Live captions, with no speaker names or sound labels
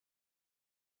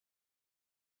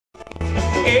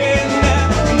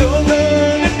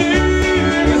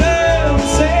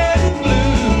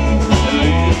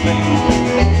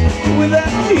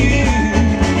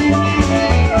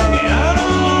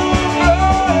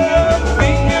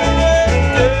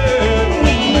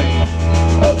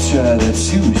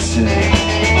suicide.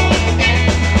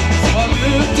 So I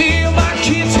looked in my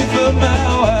kitchen for my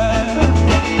wife.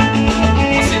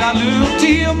 I said I looked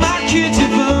in my kitchen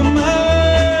for my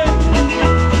wife.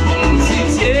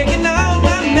 She's taking all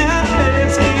my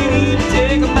nights,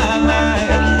 taking my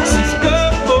life. She's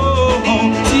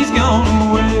gone, she's gone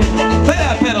away. Play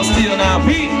that pedal steel now,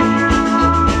 Pete.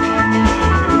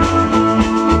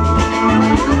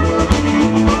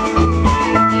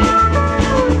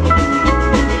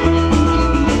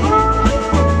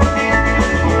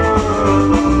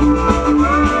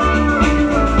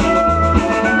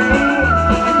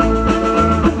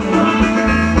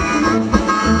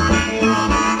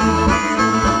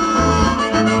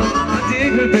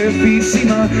 See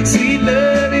my sweet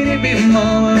loving baby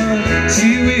mama,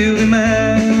 she will be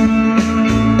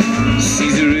mine.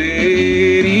 She's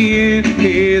radiant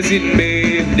as it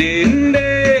made in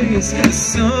days, the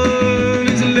sun